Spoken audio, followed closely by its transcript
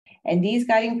And these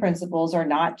guiding principles are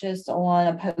not just on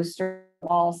a poster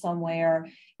wall somewhere.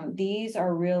 These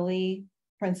are really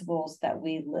principles that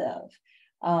we live.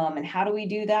 And how do we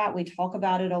do that? We talk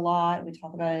about it a lot. We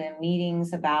talk about it in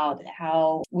meetings about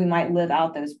how we might live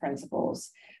out those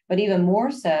principles. But even more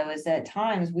so is that at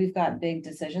times we've got big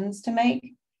decisions to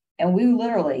make. And we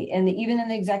literally, even in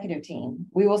the executive team,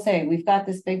 we will say, we've got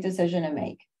this big decision to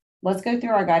make. Let's go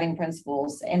through our guiding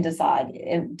principles and decide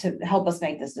to help us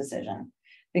make this decision.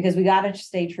 Because we got to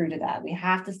stay true to that. We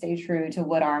have to stay true to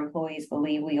what our employees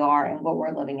believe we are and what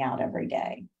we're living out every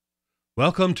day.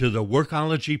 Welcome to the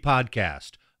Workology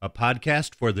Podcast, a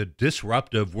podcast for the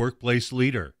disruptive workplace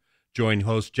leader. Join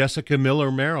host Jessica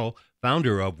Miller-Merrill,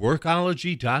 founder of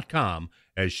Workology.com,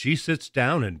 as she sits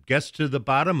down and gets to the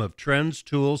bottom of trends,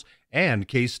 tools, and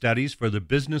case studies for the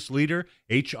business leader,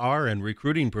 HR, and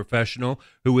recruiting professional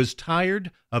who is tired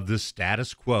of the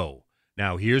status quo.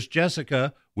 Now here's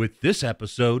Jessica with this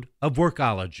episode of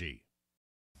Workology.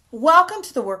 Welcome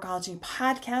to the Workology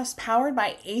Podcast, powered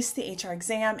by ACE the HR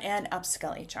Exam and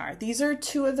Upskill HR. These are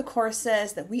two of the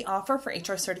courses that we offer for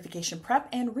HR certification prep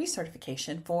and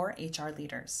recertification for HR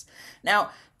leaders. Now,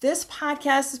 this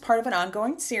podcast is part of an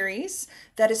ongoing series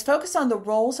that is focused on the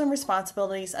roles and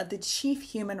responsibilities of the Chief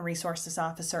Human Resources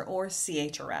Officer, or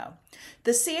CHRO.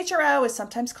 The CHRO is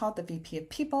sometimes called the VP of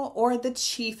People or the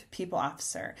Chief People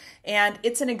Officer, and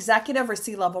it's an executive or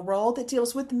C-level role that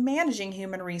deals with managing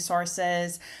human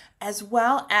resources as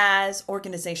well as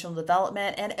organizational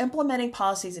development and implementing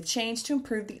policies of change to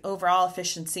improve the overall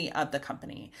efficiency of the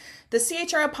company. The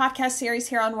CHRO podcast series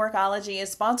here on Workology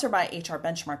is sponsored by HR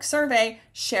Benchmark Survey.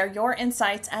 Share your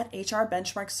insights at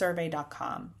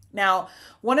hrbenchmarksurvey.com. Now,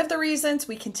 one of the reasons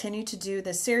we continue to do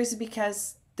this series is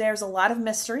because there's a lot of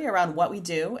mystery around what we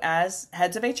do as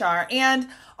heads of HR, and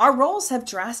our roles have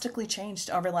drastically changed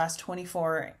over the last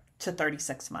 24 to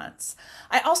 36 months.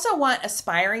 I also want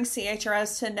aspiring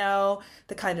CHROs to know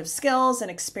the kind of skills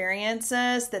and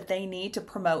experiences that they need to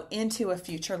promote into a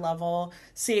future level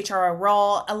CHRO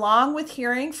role, along with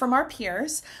hearing from our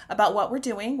peers about what we're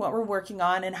doing, what we're working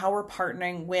on, and how we're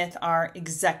partnering with our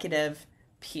executive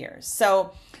peers.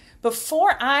 So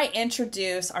before I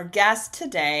introduce our guest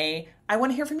today, I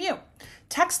want to hear from you.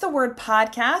 Text the word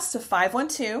podcast to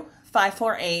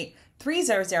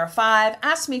 512-548-3005.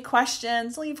 Ask me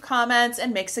questions, leave comments,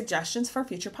 and make suggestions for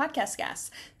future podcast guests.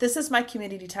 This is my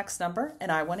community text number, and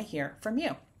I want to hear from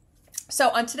you.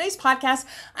 So on today's podcast,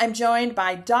 I'm joined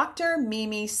by Dr.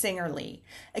 Mimi Singer-Lee,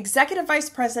 Executive Vice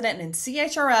President and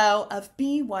CHRO of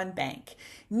B1 Bank.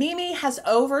 Mimi has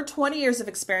over 20 years of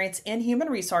experience in human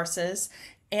resources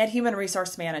and human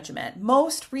resource management,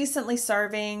 most recently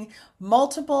serving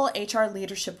multiple HR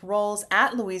leadership roles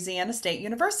at Louisiana State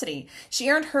University. She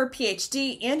earned her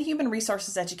PhD in human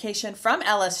resources education from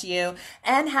LSU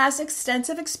and has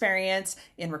extensive experience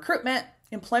in recruitment,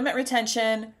 employment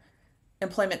retention,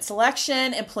 employment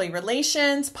selection, employee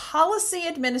relations, policy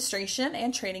administration,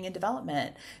 and training and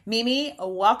development. Mimi,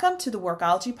 welcome to the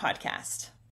Workology Podcast.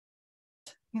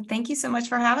 Thank you so much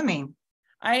for having me.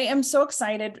 I am so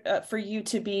excited for you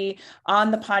to be on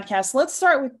the podcast. Let's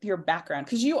start with your background,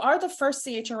 because you are the first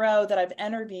CHRO that I've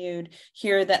interviewed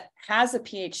here that has a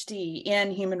PhD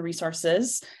in human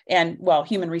resources and,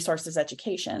 human resources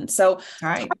education. So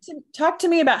talk to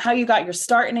me about how you got your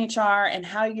start in HR and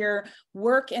how your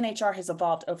work in HR has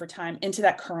evolved over time into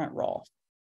that current role.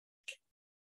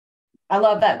 I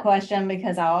love that question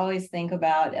because I always think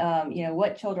about,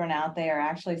 what children out there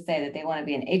actually say that they want to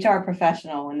be an HR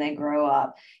professional when they grow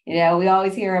up. We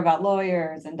always hear about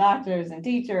lawyers and doctors and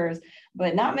teachers,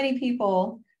 but not many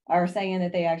people are saying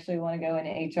that they actually want to go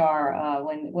into HR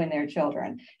when they're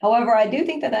children. However, I do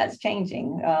think that that's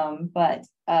changing. But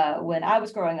when I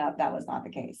was growing up, that was not the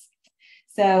case.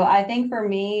 So I think for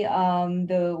me,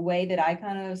 the way that I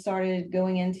kind of started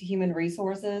going into human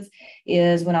resources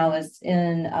is when I was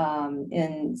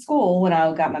in school, when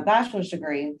I got my bachelor's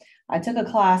degree, I took a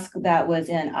class that was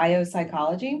in IO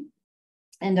psychology,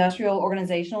 industrial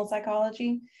organizational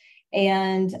psychology.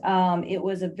 And it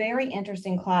was a very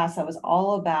interesting class that was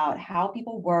all about how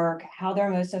people work, how they're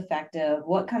most effective,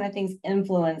 what kind of things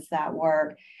influence that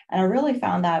work. And I really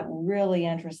found that really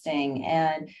interesting.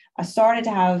 And I started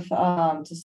to have a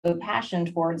passion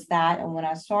towards that. And when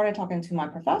I started talking to my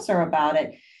professor about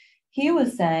it, he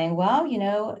was saying, well,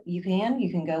 you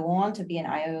can go on to be an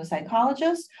IO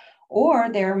psychologist, or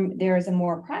there is a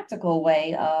more practical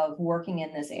way of working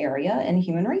in this area in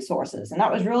human resources. And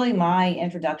that was really my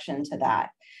introduction to that.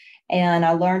 And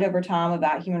I learned over time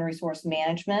about human resource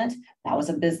management. That was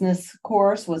a business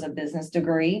course, was a business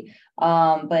degree,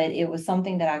 but it was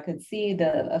something that I could see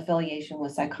the affiliation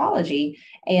with psychology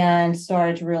and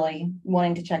started really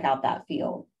wanting to check out that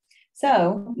field.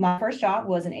 So my first job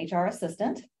was an HR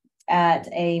assistant at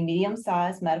a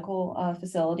medium-sized medical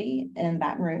facility in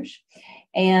Baton Rouge.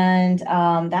 And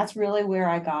that's really where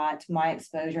I got my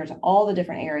exposure to all the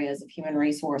different areas of human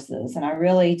resources. And I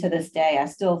really, to this day, I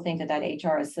still think that that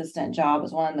HR assistant job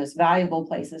was one of the most valuable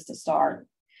places to start.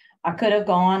 I could have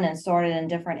gone and started in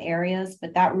different areas,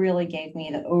 but that really gave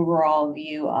me the overall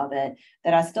view of it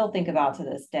that I still think about to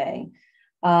this day.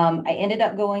 I ended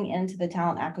up going into the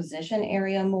talent acquisition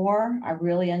area more. I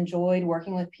really enjoyed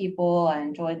working with people. I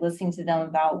enjoyed listening to them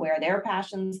about where their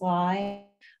passions lie,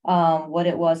 what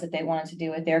it was that they wanted to do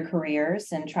with their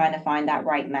careers and trying to find that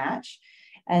right match.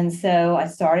 And so I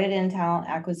started in talent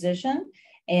acquisition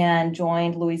and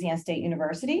joined Louisiana State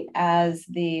University as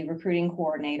the recruiting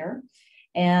coordinator.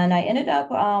 And I ended up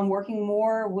working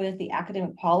more with the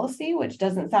academic policy, which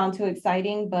doesn't sound too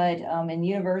exciting, but in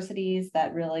universities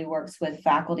that really works with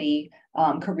faculty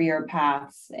career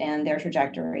paths and their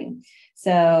trajectory.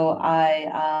 So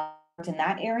I worked in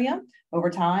that area. Over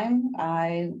time,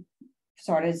 I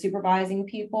started supervising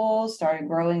people, started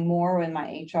growing more in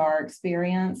my HR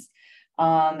experience,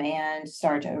 and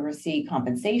started to oversee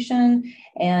compensation.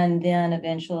 And then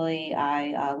eventually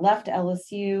I left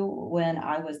LSU when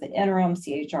I was the interim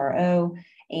CHRO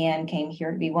and came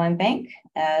here to B1 Bank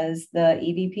as the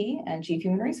EVP and Chief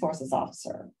Human Resources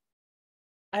Officer.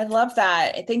 I love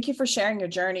that. Thank you for sharing your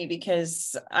journey,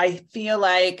 because I feel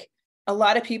like a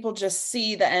lot of people just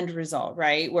see the end result,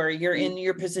 right? Where you're in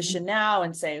your position now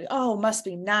and say, oh, must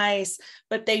be nice,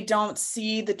 but they don't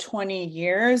see the 20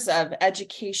 years of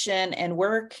education and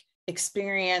work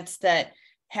experience that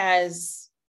has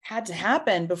had to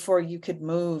happen before you could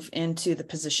move into the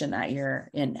position that you're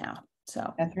in now.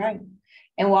 So that's right.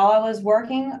 And while I was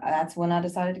working, that's when I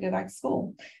decided to go back to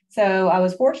school. So I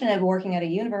was fortunate working at a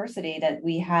university that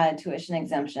we had tuition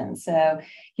exemption. So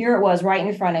here it was right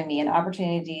in front of me, an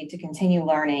opportunity to continue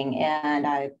learning. And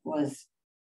I was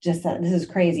just, this is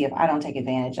crazy if I don't take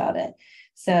advantage of it.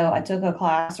 So I took a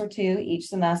class or two each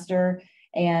semester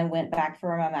and went back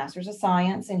for my Master's of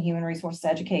Science in Human Resources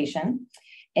Education.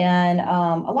 And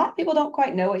a lot of people don't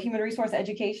quite know what human resource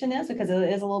education is, because it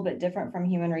is a little bit different from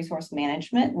human resource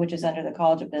management, which is under the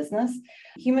College of Business.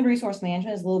 Human resource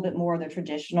management is a little bit more of the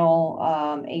traditional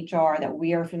HR that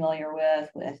we are familiar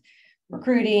with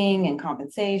recruiting and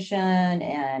compensation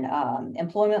and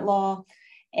employment law.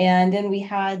 And then we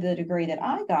had the degree that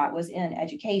I got was in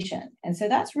education. And so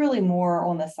that's really more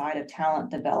on the side of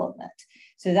talent development.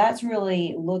 So that's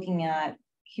really looking at,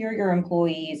 here are your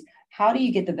employees. How do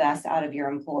you get the best out of your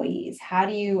employees? How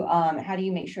do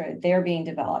you make sure that they're being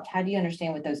developed? How do you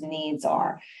understand what those needs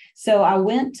are? So I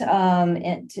went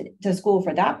to school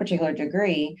for that particular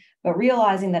degree, but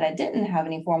realizing that I didn't have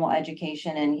any formal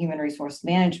education in human resource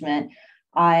management,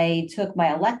 I took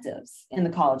my electives in the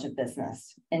College of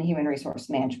Business and Human Resource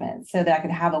Management so that I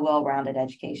could have a well-rounded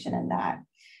education in that.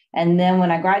 And then when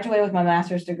I graduated with my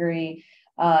master's degree,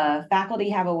 faculty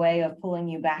have a way of pulling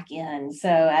you back in. So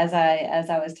as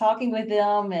I was talking with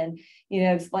them and,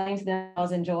 explaining to them I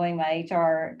was enjoying my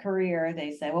HR career,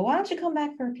 they said, well, why don't you come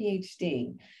back for a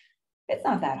PhD? It's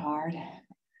not that hard.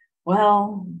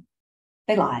 Well,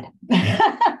 they lied.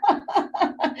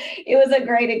 It was a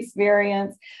great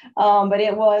experience, but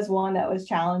it was one that was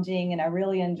challenging, and I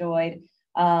really enjoyed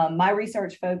my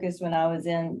research focus when I was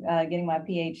in getting my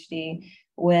PhD.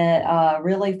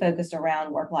 Really focused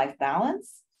around work-life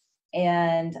balance,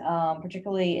 and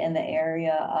particularly in the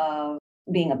area of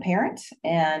being a parent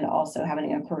and also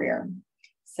having a career.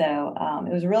 So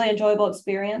it was a really enjoyable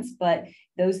experience, but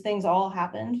those things all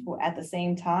happened at the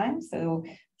same time. So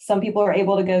some people are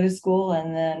able to go to school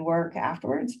and then work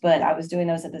afterwards, but I was doing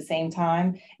those at the same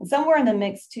time. And somewhere in the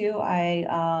mix too, I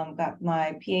got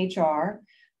my PHR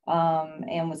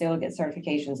and was able to get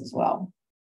certifications as well.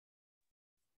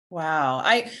 Wow.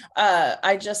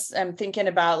 I just am thinking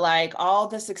about like all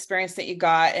this experience that you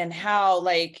got and how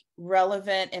like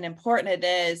relevant and important it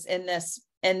is in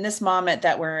this moment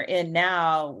that we're in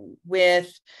now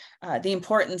with the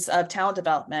importance of talent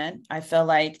development. I feel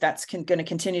like that's going to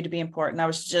continue to be important.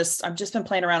 I've just been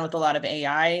playing around with a lot of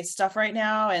AI stuff right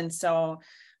now. And so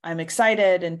I'm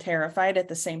excited and terrified at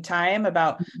the same time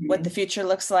about what the future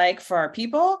looks like for our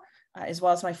people, as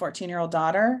well as my 14-year-old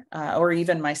daughter, or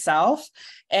even myself.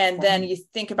 And then you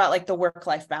think about like the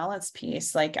work-life balance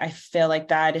piece. Like, I feel like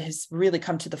that has really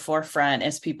come to the forefront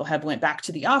as people have went back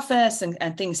to the office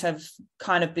and things have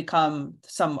kind of become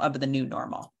some of the new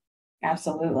normal.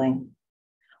 Absolutely.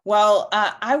 Well,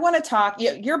 I want to talk,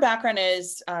 your background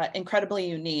is incredibly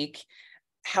unique.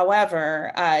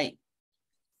 However,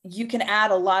 you can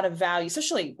add a lot of value,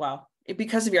 especially, well,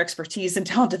 because of your expertise in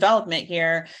talent development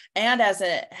here. And as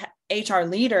a HR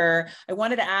leader, I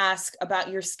wanted to ask about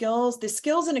your skills, the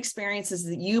skills and experiences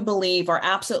that you believe are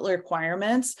absolutely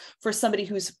requirements for somebody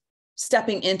who's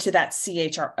stepping into that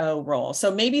CHRO role.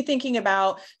 So maybe thinking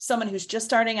about someone who's just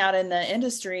starting out in the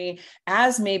industry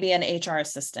as maybe an HR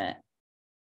assistant.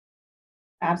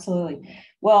 Absolutely.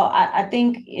 Well, I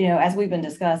think, as we've been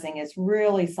discussing, it's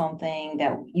really something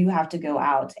that you have to go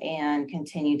out and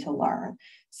continue to learn.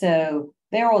 So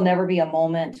there will never be a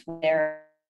moment where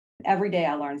every day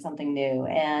I learn something new.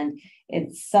 And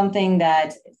it's something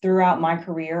that throughout my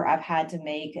career, I've had to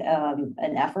make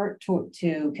an effort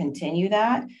to continue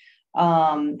that.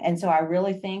 And so I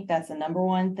really think that's the number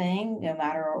one thing, no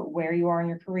matter where you are in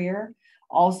your career.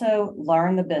 Also,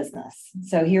 learn the business.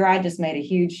 So here I just made a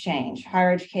huge change,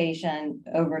 higher education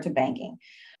over to banking.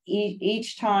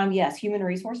 Each time, yes, human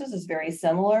resources is very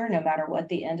similar no matter what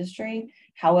the industry.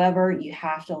 However, you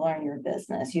have to learn your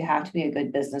business. You have to be a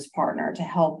good business partner to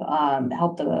help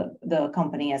the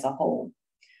company as a whole.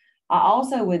 I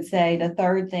also would say the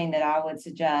third thing that I would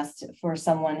suggest for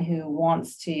someone who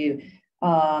wants to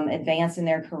advance in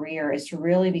their career is to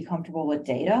really be comfortable with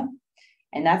data.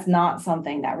 And that's not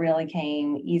something that really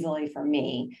came easily for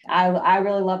me. I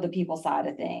really love the people side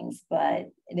of things, but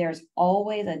there's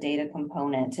always a data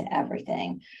component to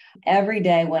everything. Every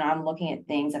day when I'm looking at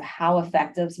things of how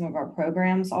effective some of our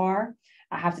programs are,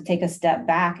 I have to take a step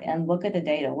back and look at the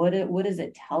data. What is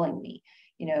it telling me?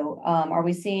 Are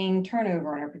we seeing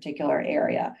turnover in a particular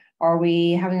area? Are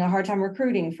we having a hard time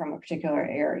recruiting from a particular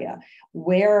area?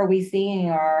 Where are we seeing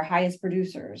our highest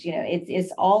producers?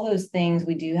 It's all those things.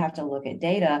 We do have to look at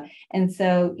data. And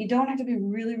so you don't have to be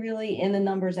really, really in the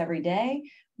numbers every day,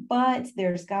 but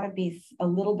there's got to be a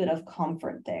little bit of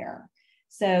comfort there.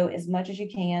 So as much as you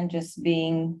can, just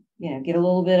being, get a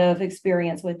little bit of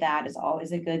experience with that is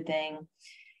always a good thing.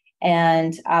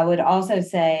 And I would also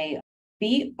say,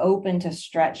 be open to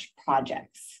stretch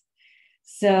projects.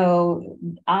 So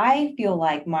I feel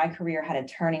like my career had a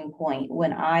turning point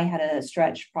when I had a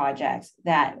stretch project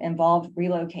that involved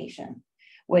relocation,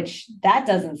 which that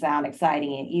doesn't sound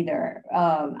exciting either.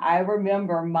 I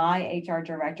remember my HR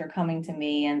director coming to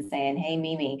me and saying, "Hey,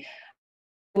 Mimi,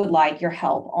 I would like your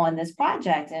help on this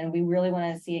project. And we really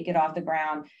want to see it get off the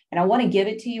ground. And I want to give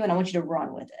it to you and I want you to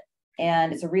run with it.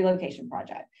 And it's a relocation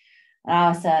project." And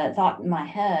I thought in my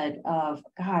head of,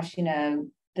 gosh,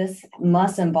 this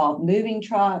must involve moving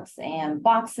trucks and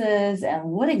boxes. And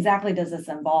what exactly does this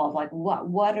involve? Like,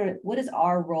 what is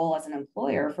our role as an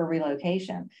employer for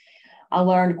relocation? I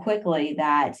learned quickly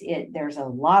that there's a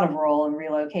lot of role in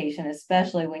relocation,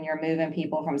 especially when you're moving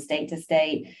people from state to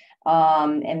state,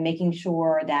 and making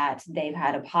sure that they've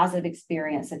had a positive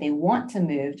experience, that they want to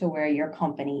move to where your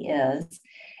company is,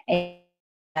 and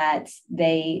that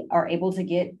they are able to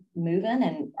get moving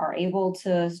and are able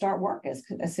to start work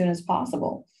as soon as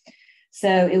possible.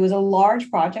 So it was a large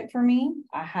project for me.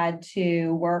 I had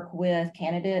to work with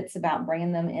candidates about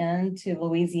bringing them into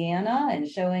Louisiana and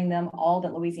showing them all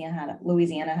that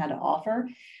Louisiana had to offer.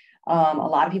 A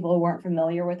lot of people who weren't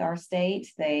familiar with our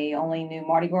state, they only knew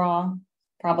Mardi Gras,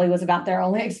 probably was about their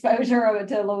only exposure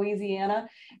to Louisiana.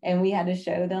 And we had to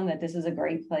show them that this is a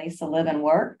great place to live and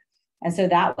work. And so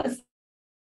that was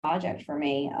project for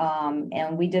me.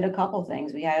 And we did a couple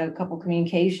things. We had a couple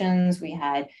communications. We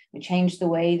changed the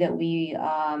way that we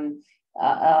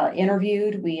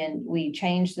interviewed. We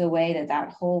changed the way that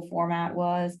whole format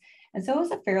was. And so it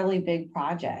was a fairly big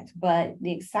project. But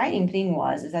the exciting thing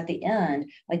is at the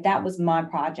end, like that was my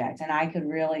project. And I could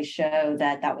really show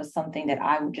that was something that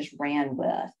I just ran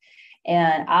with.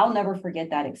 And I'll never forget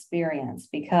that experience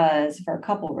because for a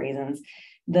couple of reasons.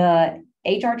 The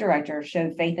HR director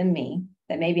showed faith in me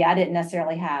that maybe I didn't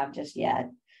necessarily have just yet,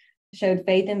 showed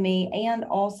faith in me. And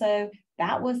also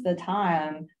that was the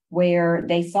time where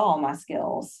they saw my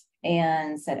skills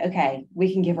and said, okay,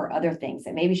 we can give her other things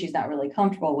that maybe she's not really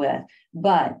comfortable with,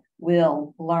 but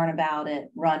we'll learn about it,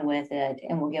 run with it,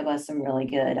 and will give us some really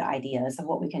good ideas of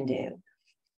what we can do.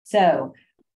 So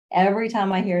every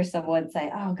time I hear someone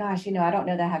say, oh gosh, I don't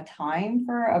know that I have time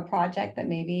for a project that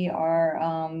maybe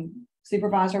our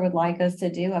supervisor would like us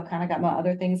to do, I've kind of got my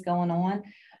other things going on,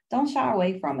 don't shy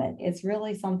away from it. It's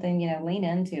really something, lean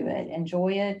into it,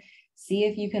 enjoy it, see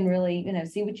if you can really,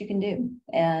 see what you can do.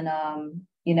 And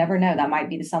you never know, that might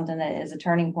be something that is a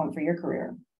turning point for your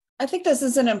career. I think this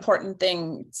is an important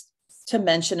thing to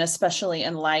mention, especially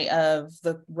in light of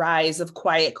the rise of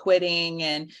quiet quitting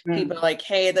and people are like,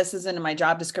 hey, this isn't in my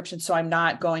job description, so I'm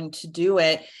not going to do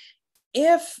it.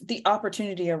 if the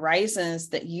opportunity arises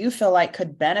that you feel like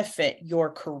could benefit your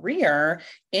career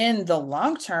in the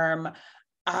long term,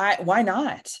 why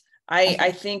not?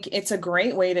 I think it's a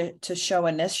great way to show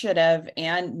initiative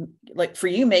and, like, for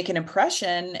you, make an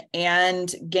impression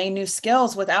and gain new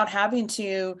skills without having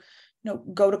to,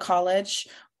 go to college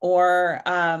or,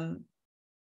 I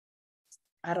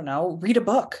don't know, read a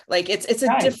book. Like it's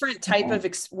a different type of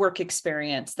work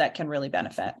experience that can really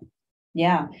benefit.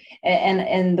 Yeah.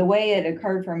 And the way it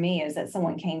occurred for me is that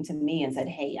someone came to me and said,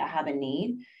 hey, I have a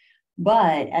need.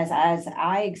 But as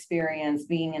I experience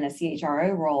being in a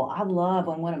CHRO role, I love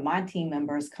when one of my team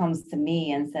members comes to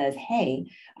me and says, hey,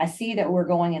 I see that we're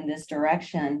going in this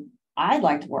direction. I'd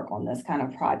like to work on this kind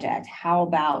of project. How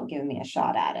about giving me a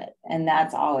shot at it? And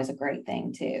that's always a great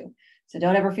thing too. So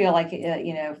don't ever feel like,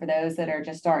 for those that are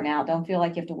just starting out, don't feel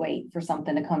like you have to wait for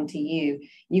something to come to you.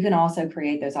 You can also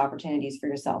create those opportunities for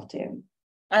yourself too.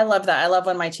 I love that. I love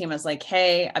when my team is like,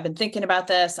 hey, I've been thinking about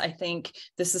this. I think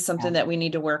this is something that we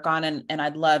need to work on. And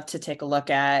I'd love to take a look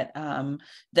at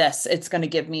this. It's going to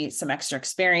give me some extra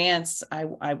experience.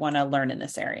 I want to learn in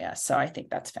this area. So I think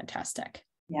that's fantastic.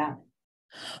 Yeah.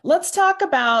 Let's talk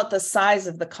about the size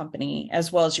of the company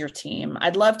as well as your team.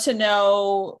 I'd love to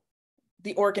know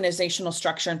the organizational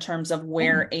structure in terms of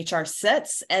where HR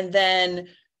sits, and then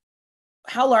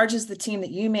how large is the team that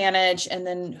you manage, and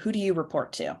then who do you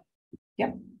report to?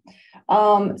 Yeah.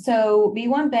 So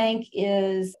B1 Bank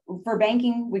is, for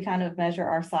banking, we kind of measure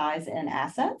our size in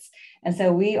assets. And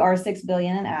so we are 6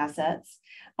 billion in assets.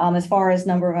 As far as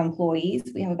number of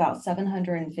employees, we have about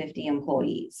 750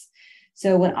 employees.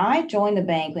 So when I joined the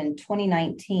bank in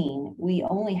 2019, we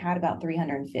only had about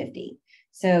 350.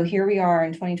 So here we are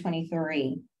in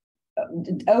 2023,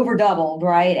 over doubled,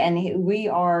 right? And we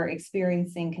are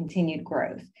experiencing continued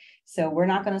growth. So we're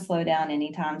not going to slow down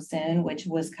anytime soon, which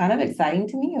was kind of exciting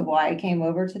to me. Of why I came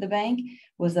over to the bank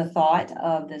was the thought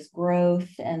of this growth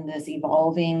and this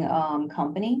evolving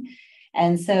company.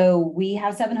 And so we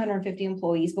have 750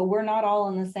 employees, but we're not all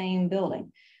in the same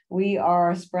building. We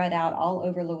are spread out all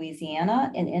over Louisiana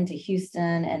and into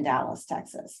Houston and Dallas,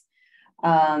 Texas.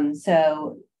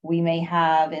 So we may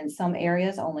have in some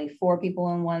areas only 4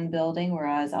 people in one building,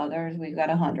 whereas others we've got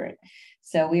 100.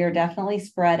 So we are definitely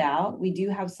spread out. We do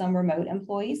have some remote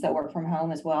employees that work from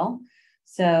home as well.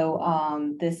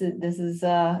 So this is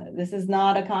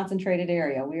not a concentrated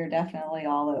area. We are definitely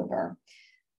all over.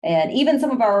 And even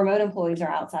some of our remote employees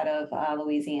are outside of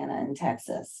Louisiana and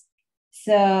Texas.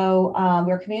 So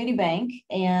we're a community bank.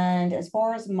 And as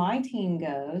far as my team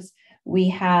goes, we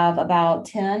have about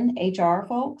 10 HR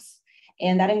folks,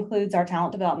 and that includes our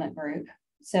talent development group.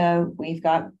 So we've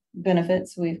got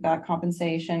benefits, we've got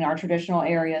compensation, our traditional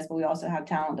areas, but we also have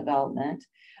talent development.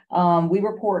 We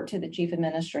report to the chief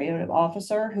administrative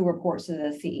officer, who reports to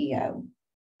the CEO.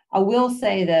 I will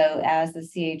say, though, as the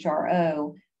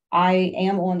CHRO, I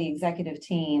am on the executive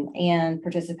team and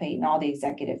participate in all the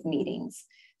executive meetings.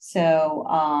 So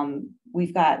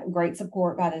we've got great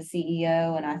support by the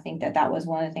CEO. And I think that was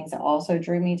one of the things that also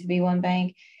drew me to B1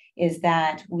 Bank, is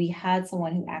that we had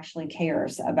someone who actually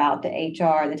cares about the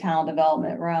HR, the talent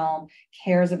development realm,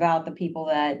 cares about the people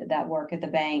that work at the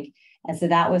bank. And so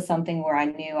that was something where I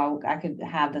knew I could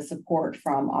have the support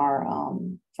from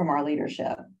our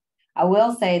leadership. I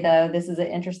will say, though, this is an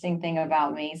interesting thing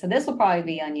about me. So this will probably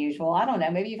be unusual. I don't know.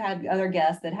 Maybe you've had other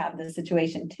guests that have this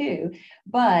situation too,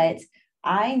 but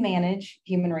I manage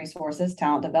human resources,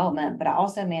 talent development, but I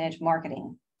also manage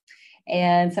marketing.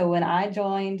 And so when I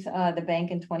joined the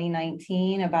bank in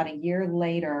 2019, about a year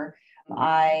later,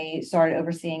 I started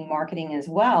overseeing marketing as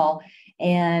well.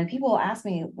 And people ask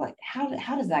me, like, how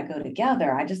does that go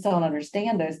together? I just don't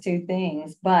understand those two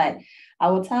things. But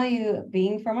I will tell you,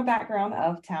 being from a background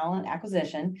of talent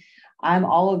acquisition, I'm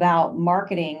all about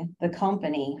marketing the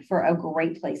company for a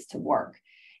great place to work.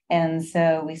 And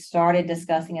so we started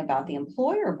discussing about the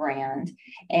employer brand,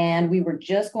 and we were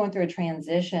just going through a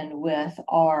transition with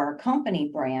our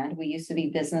company brand. We used to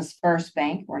be Business First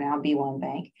Bank. We're now B1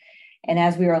 Bank. And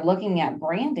as we were looking at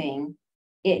branding,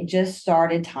 it just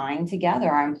started tying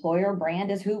together. Our employer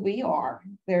brand is who we are.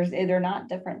 They're not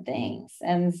different things.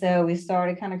 And so we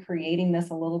started kind of creating this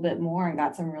a little bit more and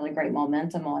got some really great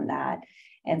momentum on that.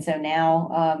 And so now,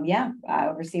 I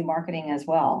oversee marketing as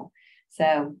well. So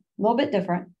a little bit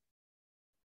different.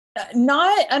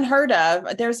 Not unheard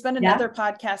of. There's been another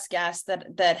podcast guest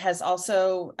that has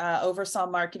also oversaw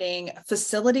marketing.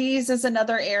 Facilities is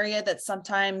another area that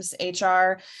sometimes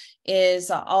HR is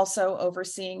also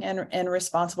overseeing and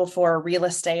responsible for. Real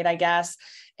estate, I guess.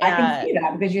 I can see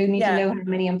that because you need to Yeah. know how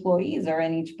many employees are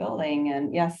in each building.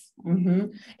 And yes.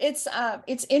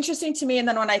 It's interesting to me. And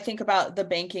then when I think about the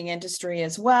banking industry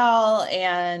as well,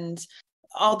 and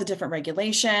all the different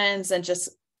regulations and just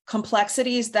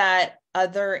complexities that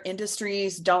other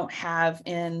industries don't have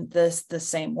in the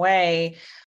same way,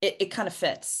 it kind of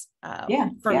fits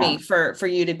for me, for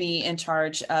you to be in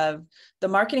charge of the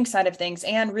marketing side of things.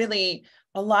 And really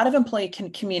a lot of employee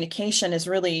communication is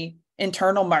really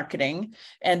internal marketing,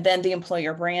 and then the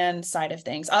employer brand side of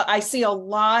things. I see a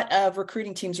lot of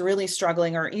recruiting teams really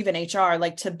struggling, or even HR,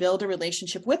 like to build a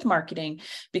relationship with marketing,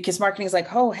 because marketing is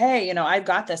like, oh, hey, I've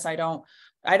got this. I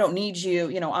don't need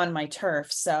you, on my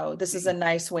turf. So this is a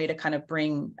nice way to kind of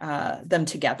bring them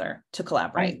together to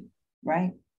collaborate.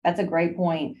 Right. That's a great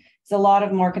point. So a lot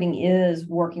of marketing is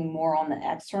working more on the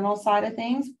external side of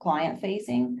things, client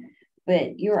facing,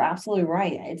 but you're absolutely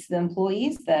right. It's the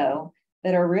employees though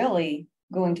that are really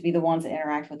going to be the ones that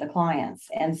interact with the clients.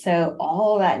 And so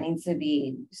all of that needs to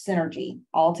be synergy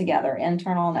all together,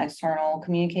 internal and external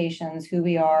communications, who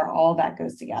we are, all that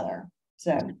goes together.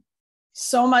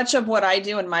 So much of what I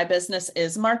do in my business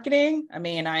is marketing. I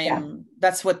mean,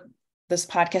 that's what this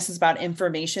podcast is about: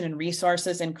 information and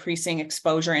resources, increasing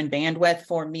exposure and bandwidth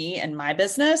for me and my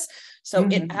business. So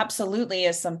it absolutely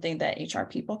is something that HR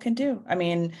people can do. I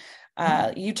mean,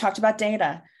 you talked about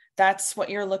data. That's what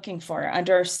you're looking for,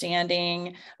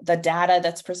 understanding the data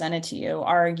that's presented to you.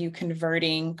 Are you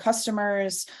converting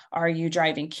customers? Are you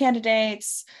driving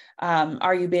candidates?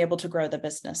 Are you able to grow the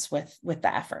business with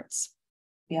the efforts?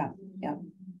 Yeah.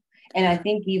 And I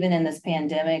think even in this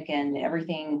pandemic and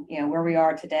everything, where we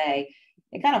are today,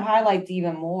 it kind of highlights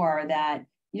even more that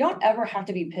you don't ever have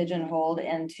to be pigeonholed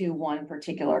into one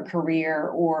particular career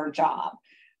or job.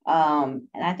 And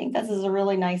I think this is a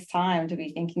really nice time to be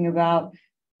thinking about,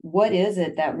 what is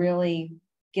it that really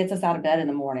gets us out of bed in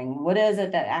the morning? What is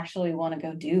it that actually want to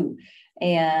go do?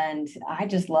 And I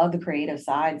just love the creative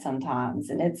side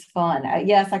sometimes, and it's fun.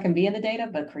 Yes, I can be in the data,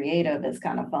 but creative is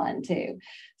kind of fun too.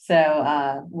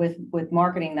 So with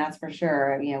marketing, that's for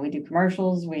sure. We do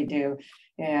commercials, we do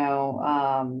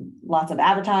lots of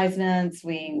advertisements.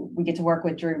 We get to work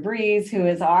with Drew Brees, who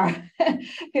is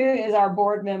our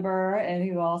board member and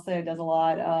who also does a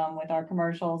lot with our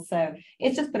commercials. So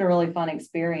it's just been a really fun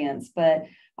experience. But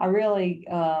I really,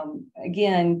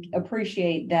 again,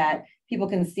 appreciate that people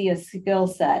can see a skill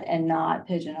set and not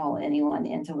pigeonhole anyone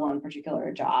into one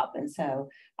particular job. And so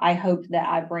I hope that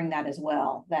I bring that as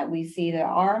well, that we see that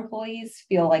our employees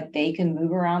feel like they can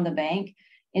move around the bank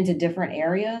into different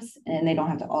areas, and they don't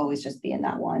have to always just be in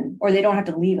that one, or they don't have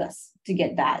to leave us to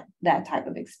get that type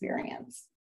of experience.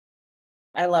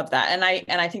 I love that. And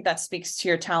I think that speaks to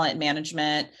your talent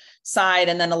management side,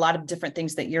 and then a lot of different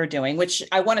things that you're doing, which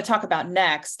I want to talk about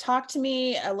next. Talk to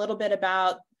me a little bit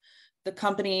about the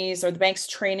company's or the bank's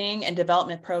training and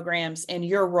development programs and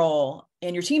your role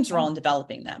and your team's role in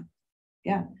developing them.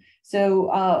 Yeah.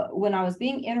 So when I was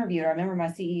being interviewed, I remember my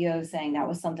CEO saying that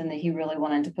was something that he really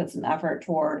wanted to put some effort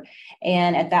toward.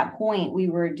 And at that point, we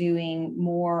were doing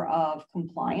more of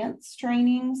compliance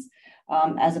trainings.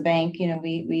 As a bank,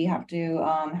 we have to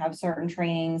have certain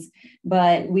trainings,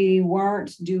 but we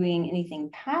weren't doing anything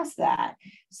past that.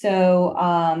 So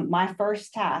my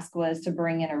first task was to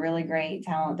bring in a really great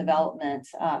talent development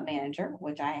manager,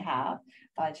 which I have.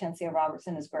 Chensia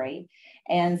Robertson is great.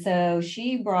 And so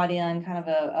she brought in kind of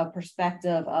a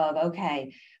perspective of,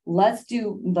 okay, let's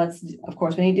of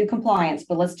course we need to do compliance,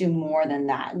 but let's do more than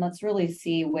that. And let's really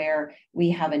see where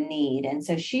we have a need. And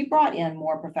so she brought in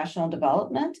more professional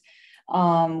development.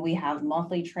 We have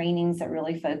monthly trainings that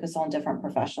really focus on different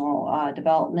professional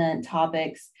development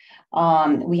topics.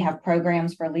 We have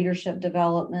programs for leadership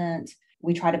development.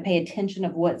 We try to pay attention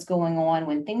of what's going on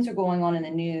when things are going on in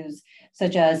the news,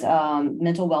 such as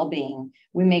mental well-being.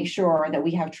 We make sure that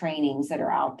we have trainings that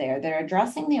are out there that are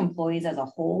addressing the employees as a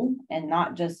whole and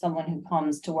not just someone who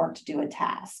comes to work to do a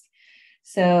task.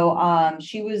 So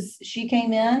she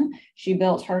came in, she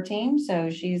built her team. So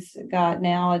she's got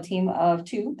now a team of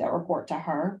 2 that report to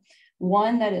her.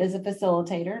 One that is a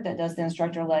facilitator that does the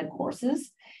instructor-led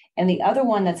courses, and the other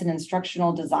one that's an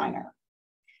instructional designer.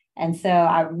 And so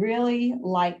I really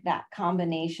like that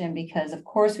combination because, of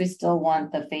course, we still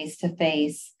want the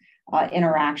face-to-face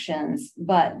interactions,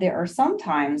 but there are some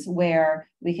times where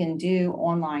we can do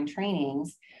online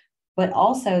trainings. But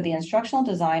also the instructional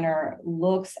designer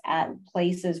looks at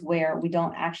places where we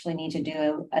don't actually need to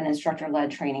do an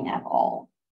instructor-led training at all.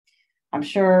 I'm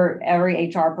sure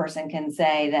every HR person can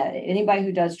say that anybody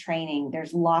who does training,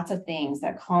 there's lots of things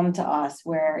that come to us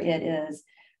where it is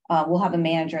we'll have a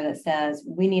manager that says,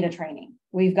 we need a training.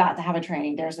 We've got to have a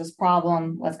training. There's this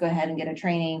problem. Let's go ahead and get a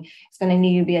training. It's going to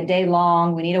need to be a day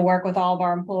long. We need to work with all of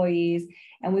our employees.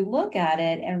 And we look at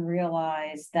it and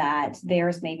realize that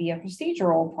there's maybe a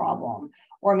procedural problem,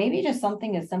 or maybe just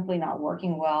something is simply not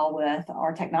working well with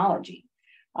our technology.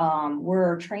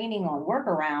 We're training on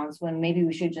workarounds when maybe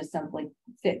we should just simply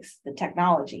fix the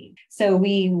technology. So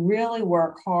we really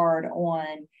work hard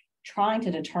on trying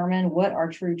to determine what our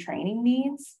true training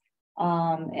needs,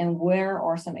 and where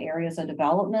are some areas of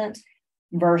development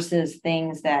versus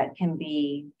things that can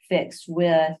be fixed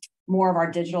with more of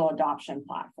our digital adoption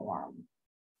platform.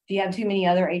 Do you have too many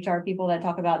other HR people that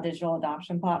talk about digital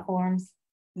adoption platforms?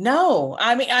 No,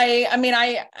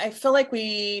 I feel like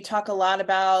we talk a lot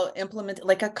about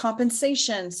like a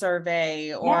compensation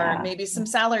survey, or maybe some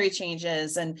salary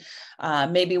changes. And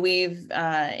maybe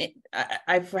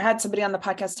I've had somebody on the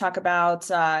podcast talk about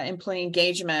employee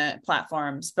engagement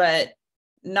platforms, but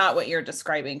not what you're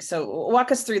describing. So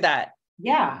walk us through that.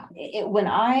 Yeah, when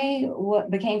I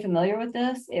became familiar with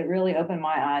this, it really opened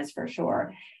my eyes for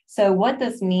sure. So what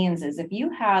this means is if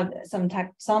you have some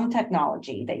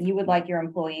technology that you would like your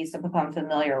employees to become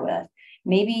familiar with,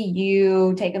 maybe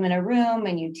you take them in a room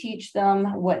and you teach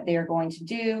them what they're going to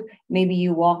do. Maybe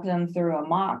you walk them through a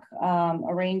mock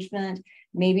arrangement.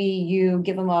 Maybe you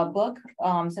give them a book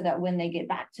so that when they get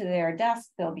back to their desk,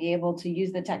 they'll be able to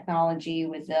use the technology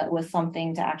with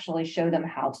something to actually show them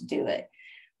how to do it.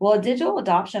 Well, a digital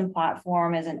adoption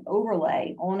platform is an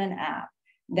overlay on an app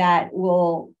that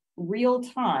will real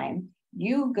time,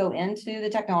 you go into the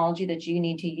technology that you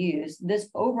need to use. This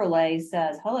overlay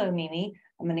says, hello, Mimi,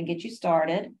 I'm going to get you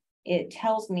started. It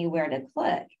tells me where to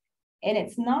click. And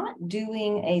it's not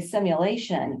doing a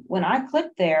simulation. When I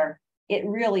click there, it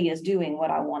really is doing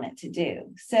what I want it to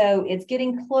do. So it's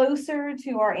getting closer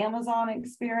to our Amazon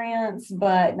experience,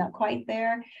 but not quite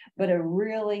there, but a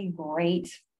really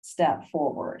great step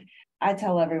forward. I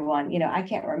tell everyone, I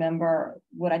can't remember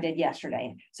what I did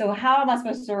yesterday. So how am I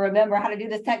supposed to remember how to do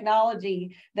this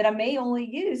technology that I may only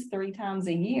use 3 times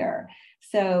a year?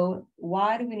 So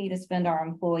why do we need to spend our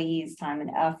employees' time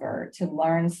and effort to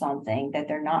learn something that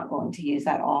they're not going to use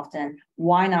that often?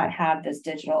 Why not have this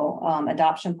digital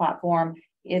adoption platform?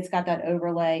 It's got that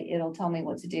overlay. It'll tell me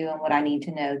what to do and what I need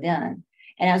to know then.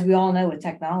 And as we all know with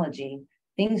technology,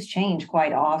 things change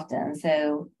quite often.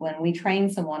 So when we train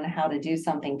someone how to do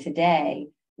something today,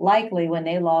 likely when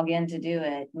they log in to do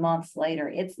it months later,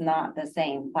 it's not the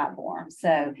same platform.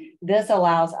 So this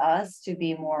allows us to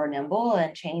be more nimble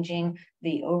and changing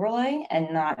the overlay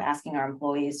and not asking our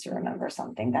employees to remember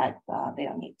something that they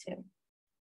don't need to.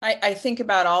 I think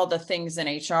about all the things in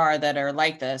HR that are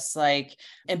like this, like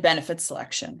in benefit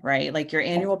selection, right? Like your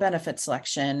annual benefit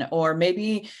selection, or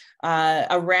maybe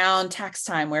around tax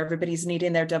time where everybody's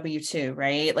needing their W-2,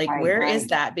 right? Like where is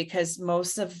that? Because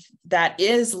most of that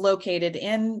is located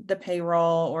in the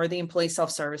payroll or the employee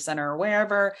self-service center or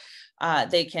wherever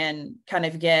they can kind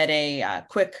of get a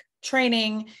quick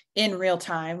training in real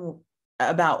time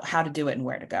about how to do it and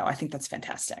where to go. I think that's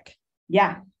fantastic.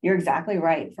 Yeah, you're exactly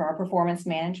right. For our performance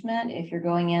management, if you're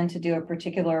going in to do a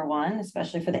particular one,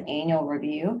 especially for the annual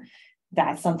review,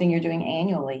 that's something you're doing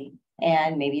annually,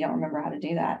 and maybe you don't remember how to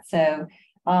do that. So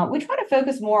we try to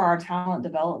focus more our talent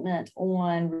development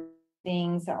on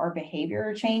things that are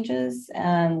behavior changes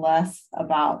and less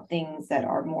about things that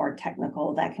are more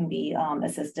technical that can be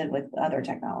assisted with other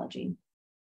technology.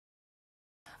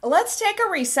 Let's take a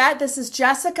reset. This is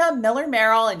Jessica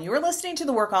Miller-Merrill, and you are listening to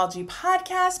the Workology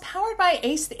Podcast, powered by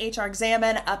ACE the HR Exam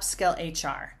and Upskill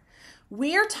HR.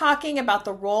 We are talking about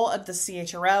the role of the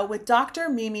CHRO with Dr.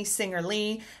 Mimi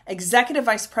Singer-Lee, Executive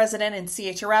Vice President and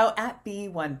CHRO at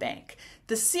B1 Bank.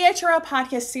 The CHRO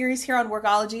podcast series here on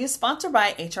Workology is sponsored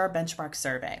by HR Benchmark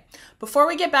Survey. Before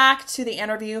we get back to the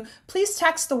interview, please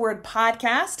text the word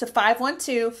podcast to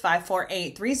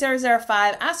 512-548-3005.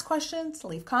 Ask questions,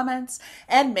 leave comments,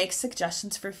 and make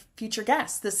suggestions for future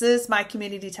guests. This is my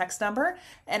community text number,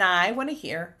 and I want to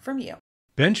hear from you.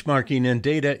 Benchmarking and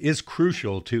data is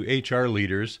crucial to HR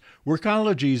leaders.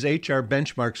 Workology's HR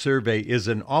Benchmark Survey is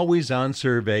an always-on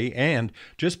survey, and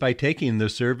just by taking the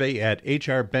survey at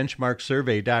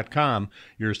hrbenchmarksurvey.com,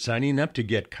 you're signing up to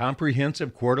get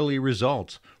comprehensive quarterly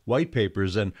results, white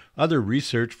papers, and other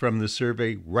research from the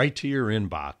survey right to your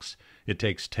inbox. It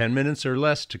takes 10 minutes or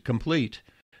less to complete.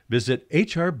 Visit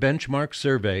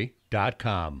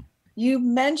hrbenchmarksurvey.com. You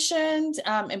mentioned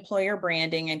employer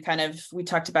branding, and kind of we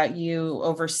talked about you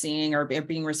overseeing or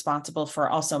being responsible for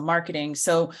also marketing.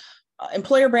 So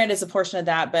employer brand is a portion of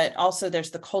that, but also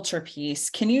there's the culture piece.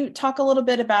 Can you talk a little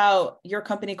bit about your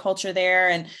company culture there?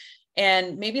 And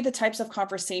and maybe the types of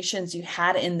conversations you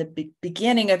had in the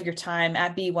beginning of your time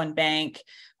at B1 Bank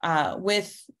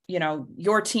with,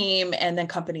 your team and then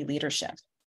company leadership.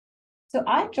 So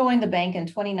I joined the bank in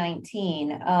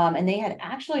 2019, and they had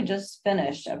actually just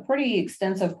finished a pretty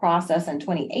extensive process in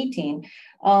 2018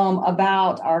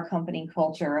 about our company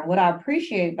culture. And what I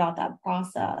appreciate about that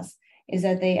process is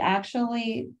that they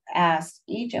actually asked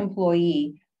each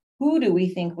employee, who do we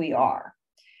think we are?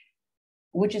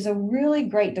 Which is a really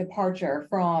great departure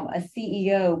from a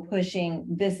CEO pushing,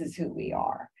 this is who we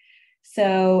are.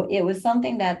 So it was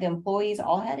something that the employees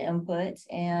all had input,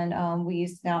 and we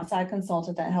used an outside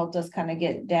consultant that helped us kind of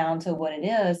get down to what it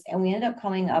is. And we ended up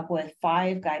coming up with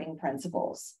 5 guiding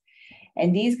principles.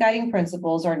 And these guiding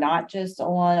principles are not just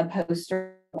on a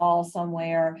poster wall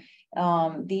somewhere.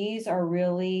 These are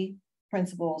really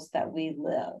principles that we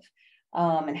live.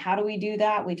 And how do we do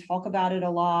that? We talk about it a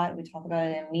lot. We talk about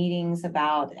it in meetings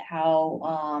about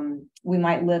how we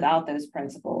might live out those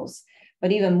principles.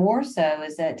 But even more so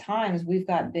is that at times we've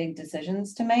got big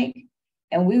decisions to make.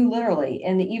 And we literally,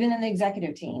 even in the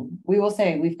executive team, we will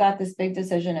say, we've got this big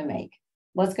decision to make.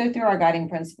 Let's go through our guiding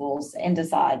principles and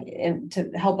decide to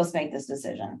help us make this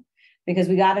decision. Because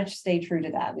we got to stay true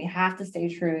to that. We have to stay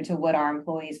true to what our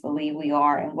employees believe we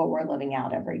are and what we're living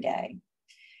out every day.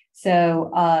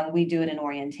 So we do it in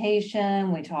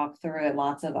orientation. We talk through it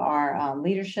lots of our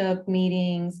leadership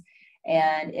meetings.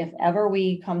 And if ever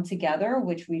we come together,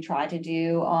 which we try to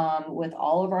do with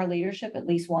all of our leadership at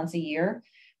least once a year,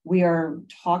 we are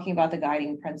talking about the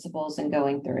guiding principles and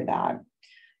going through that.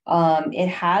 It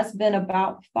has been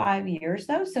about 5 years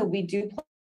though, so we do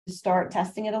start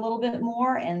testing it a little bit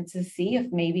more and to see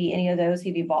if maybe any of those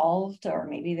have evolved, or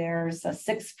maybe there's a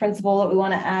 6th principle that we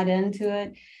want to add into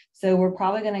it. So we're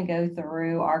probably going to go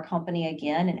through our company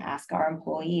again and ask our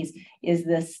employees, is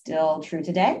this still true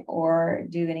today, or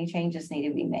do any changes need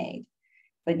to be made?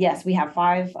 But yes, we have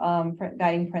 5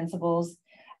 guiding principles.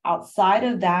 Outside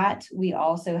of that, we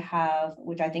also have,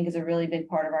 which I think is a really big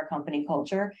part of our company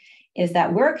culture, is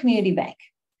that we're a community bank.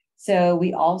 So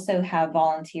we also have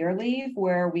volunteer leave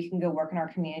where we can go work in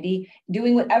our community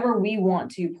doing whatever we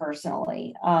want to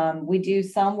personally. We do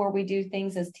some where we do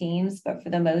things as teams, but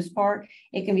for the most part,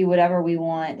 it can be whatever we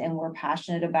want and we're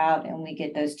passionate about, and we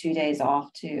get those 2 days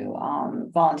off to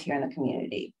volunteer in the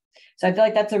community. So I feel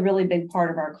like that's a really big part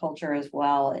of our culture as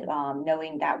well,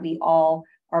 knowing that we all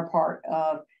are part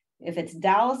of, if it's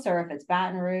Dallas or if it's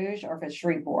Baton Rouge or if it's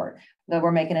Shreveport, that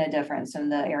we're making a difference in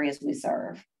the areas we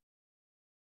serve.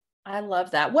 I love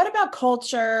that. What about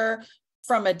culture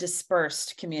from a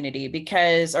dispersed community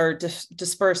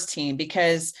dispersed team?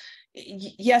 Because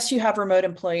yes, you have remote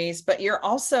employees, but you're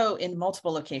also in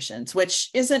multiple locations,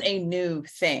 which isn't a new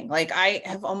thing. Like I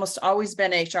have almost always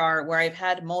been HR where I've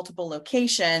had multiple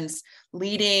locations.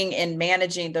 Leading and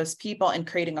managing those people and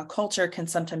creating a culture can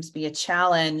sometimes be a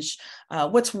challenge.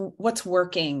 What's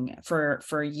working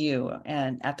for you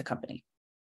and at the company?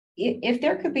 If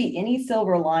there could be any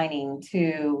silver lining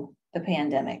to the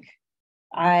pandemic,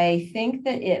 I think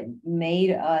that it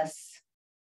made us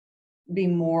be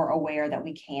more aware that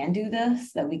we can do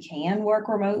this, that we can work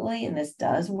remotely, and this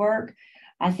does work.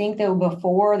 I think that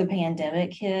before the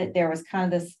pandemic hit, there was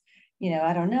kind of this,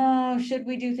 I don't know, should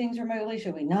we do things remotely?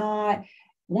 Should we not?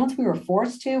 Once we were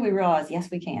forced to, we realized, yes,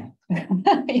 we can.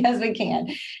 Yes, we can.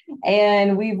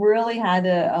 And we really had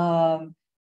to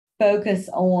focus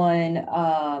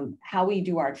on how we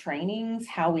do our trainings,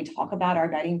 how we talk about our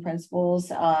guiding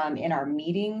principles in our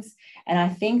meetings. And I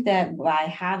think that by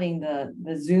having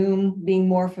the Zoom, being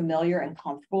more familiar and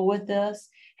comfortable with this,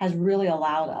 has really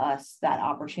allowed us that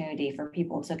opportunity for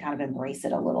people to kind of embrace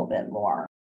it a little bit more.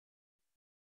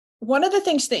 One of the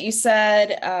things that you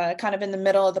said kind of in the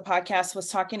middle of the podcast was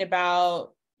talking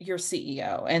about your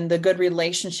CEO and the good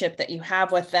relationship that you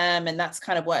have with them. And that's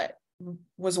kind of what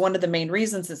was one of the main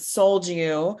reasons that sold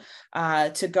you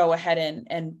to go ahead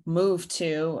and move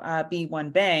to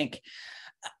B1 Bank.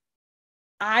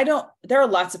 There are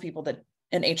lots of people that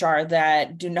in HR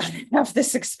that do not have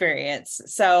this experience.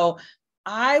 So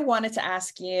I wanted to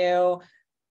ask you,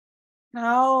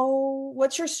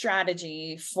 what's your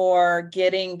strategy for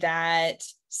getting that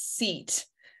seat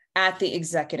at the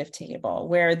executive table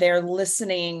where they're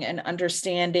listening and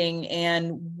understanding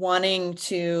and wanting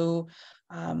to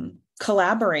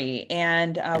collaborate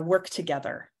and work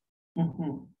together?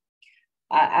 Mm-hmm.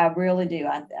 I really do.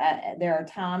 There are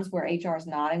times where HR is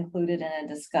not included in a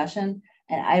discussion,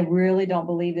 and I really don't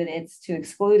believe that it's to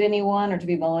exclude anyone or to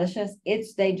be malicious.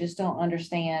 They just don't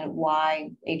understand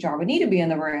why HR would need to be in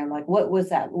the room. Like, what was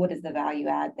that? What is the value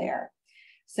add there?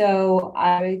 So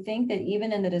I think that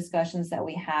even in the discussions that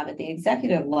we have at the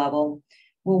executive level,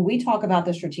 when we talk about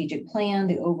the strategic plan,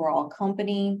 the overall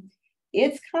company,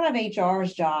 it's kind of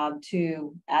HR's job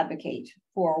to advocate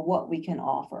for what we can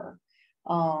offer.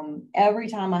 Every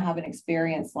time I have an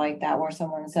experience like that where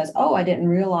someone says, "Oh, I didn't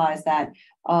realize that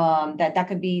that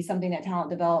could be something that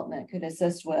talent development could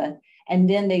assist with," and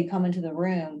then they come into the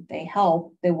room, they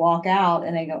help, they walk out,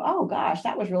 and they go, "Oh gosh,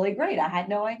 that was really great. I had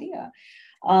no idea."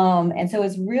 And so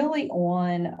it's really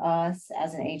on us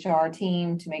as an HR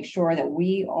team to make sure that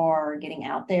we are getting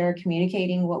out there,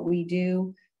 communicating what we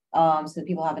do, so that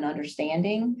people have an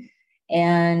understanding,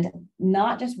 and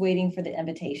not just waiting for the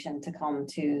invitation to come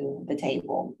to the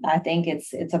table. I think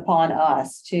it's upon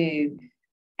us to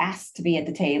ask to be at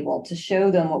the table, to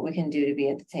show them what we can do to be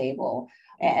at the table,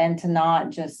 and to not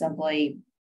just simply,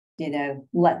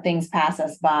 let things pass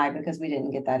us by because we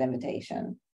didn't get that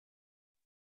invitation.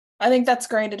 I think that's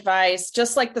great advice.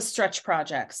 Just like the stretch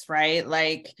projects, right?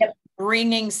 Like Yep.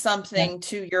 bringing something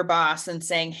to your boss and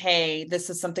saying, "Hey,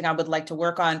 this is something I would like to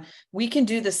work on." We can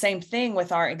do the same thing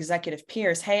with our executive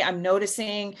peers. "Hey, I'm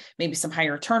noticing maybe some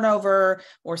higher turnover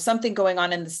or something going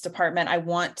on in this department. I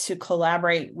want to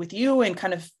collaborate with you and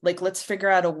kind of like, let's figure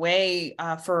out a way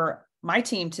for my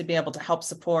team to be able to help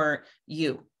support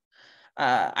you."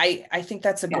 I think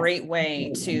that's a great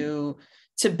way to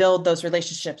build those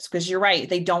relationships, because you're right.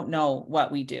 They don't know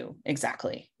what we do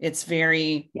exactly. It's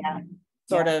very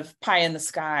sort of pie in the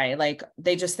sky. Like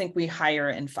they just think we hire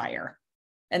and fire,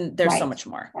 and there's so much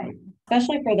more. Right.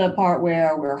 Especially for the part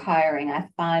where we're hiring. I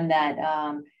find that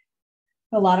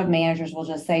a lot of managers will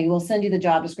just say, "We'll send you the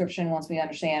job description once we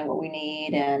understand what we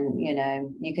need, and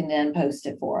you can then post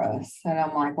it for us." And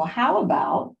I'm like, well, how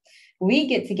about we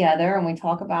get together and we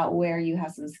talk about where you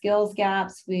have some skills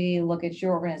gaps. We look at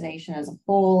your organization as a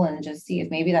whole and just see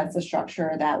if maybe that's the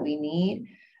structure that we need,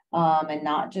 and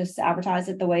not just advertise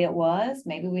it the way it was.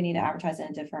 Maybe we need to advertise it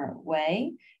in a different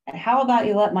way. And how about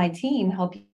you let my team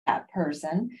help that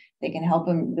person? They can help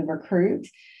them the recruit.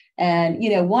 And,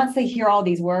 once they hear all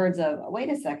these words of, "Wait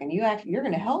a second, you're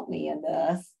going to help me in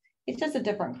this," it's just a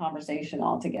different conversation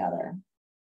altogether.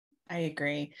 I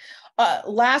agree.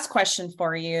 Last question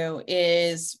for you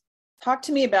is, talk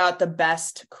to me about the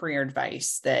best career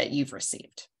advice that you've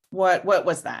received. What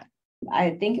was that?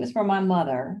 I think it was from my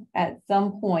mother at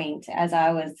some point as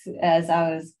I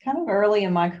was kind of early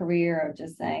in my career, of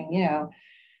just saying,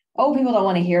 "Oh, people don't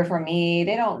want to hear from me.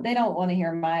 They don't want to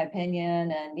hear my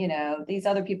opinion. And, these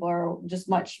other people are just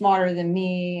much smarter than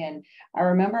me." And I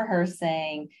remember her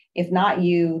saying, "If not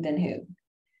you, then who?"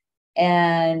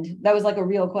 And that was like a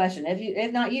real question.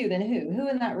 If not you, then who? Who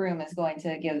in that room is going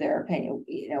to give their opinion?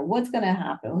 What's going to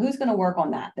happen? Who's going to work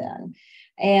on that then?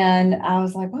 And I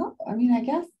was like, well, I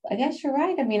guess you're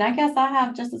right. I guess I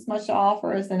have just as much to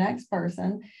offer as the next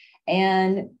person,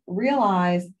 and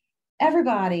realize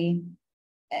everybody,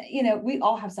 we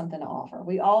all have something to offer.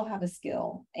 We all have a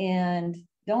skill, and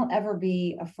don't ever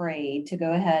be afraid to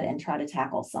go ahead and try to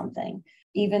tackle something,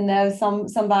 even though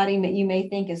somebody that you may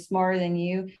think is smarter than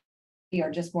you or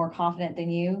just more confident than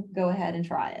you. Go ahead and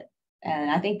try it.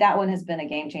 And I think that one has been a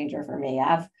game changer for me.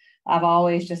 I've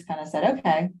always just kind of said,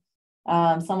 okay,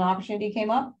 some opportunity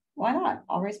came up, why not?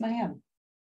 I'll raise my hand.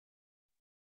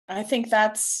 I think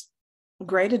that's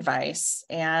great advice,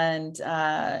 and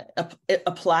it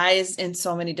applies in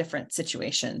so many different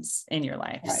situations in your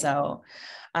life. Right. So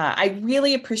I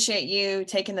really appreciate you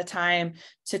taking the time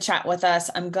to chat with us.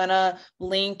 I'm going to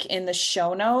link in the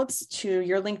show notes to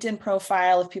your LinkedIn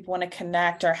profile if people want to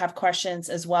connect or have questions,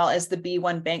 as well as the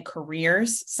B1 Bank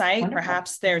Careers site. Wonderful.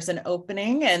 Perhaps there's an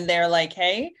opening and they're like,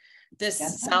 "Hey,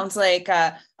 this sounds like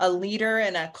a leader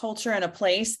and a culture and a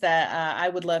place that I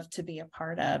would love to be a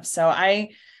part of." So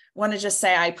I want to just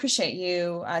say I appreciate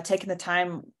you taking the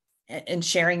time and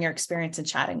sharing your experience and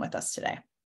chatting with us today.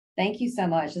 Thank you so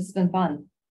much. This has been fun.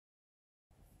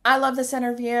 I love this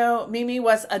interview. Mimi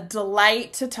was a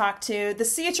delight to talk to. The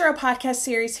CHRO podcast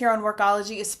series here on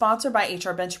Workology is sponsored by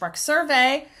HR Benchmark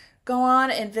Survey. Go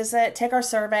on and take our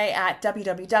survey at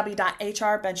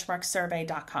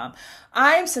www.hrbenchmarksurvey.com.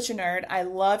 I'm such a nerd. I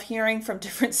love hearing from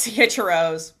different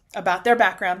CHROs about their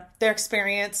background, their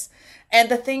experience, and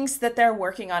the things that they're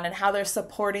working on and how they're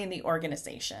supporting the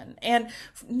organization. And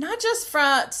not just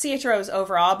from CHROs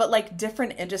overall, but like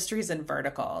different industries and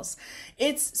verticals.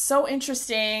 It's so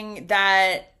interesting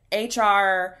that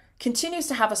HR continues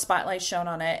to have a spotlight shown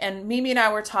on it. And Mimi and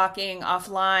I were talking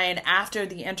offline after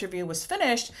the interview was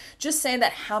finished, just saying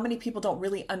that how many people don't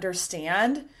really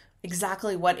understand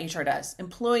exactly what HR does,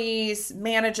 employees,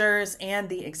 managers, and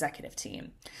the executive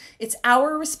team. It's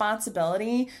our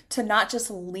responsibility to not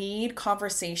just lead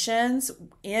conversations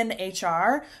in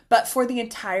HR, but for the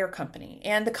entire company.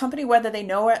 And the company, whether they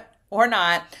know it or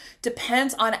not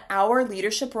depends on our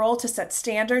leadership role to set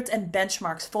standards and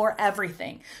benchmarks for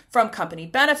everything from company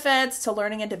benefits to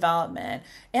learning and development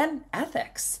and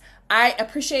ethics. I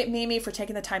appreciate Mimi for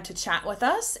taking the time to chat with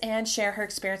us and share her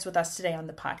experience with us today on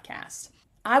the podcast.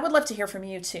 I would love to hear from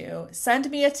you too.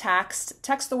 Send me a text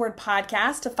the word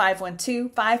podcast to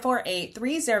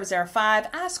 512-548-3005.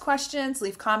 Ask questions,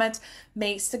 leave comments,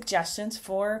 make suggestions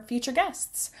for future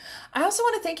guests. I also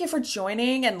want to thank you for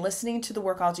joining and listening to the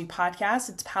Workology Podcast.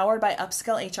 It's powered by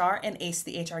Upskill HR and Ace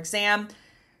the HR Exam.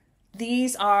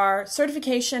 These are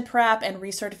certification prep and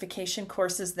recertification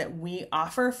courses that we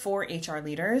offer for HR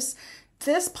leaders.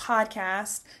 This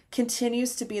podcast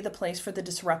continues to be the place for the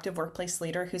disruptive workplace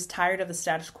leader who's tired of the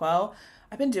status quo.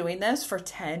 I've been doing this for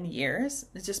 10 years.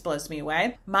 It just blows me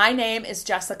away. My name is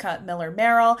Jessica Miller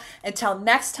Merrill. Until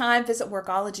next time, visit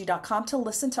workology.com to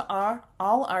listen to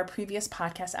all our previous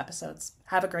podcast episodes.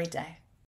 Have a great day.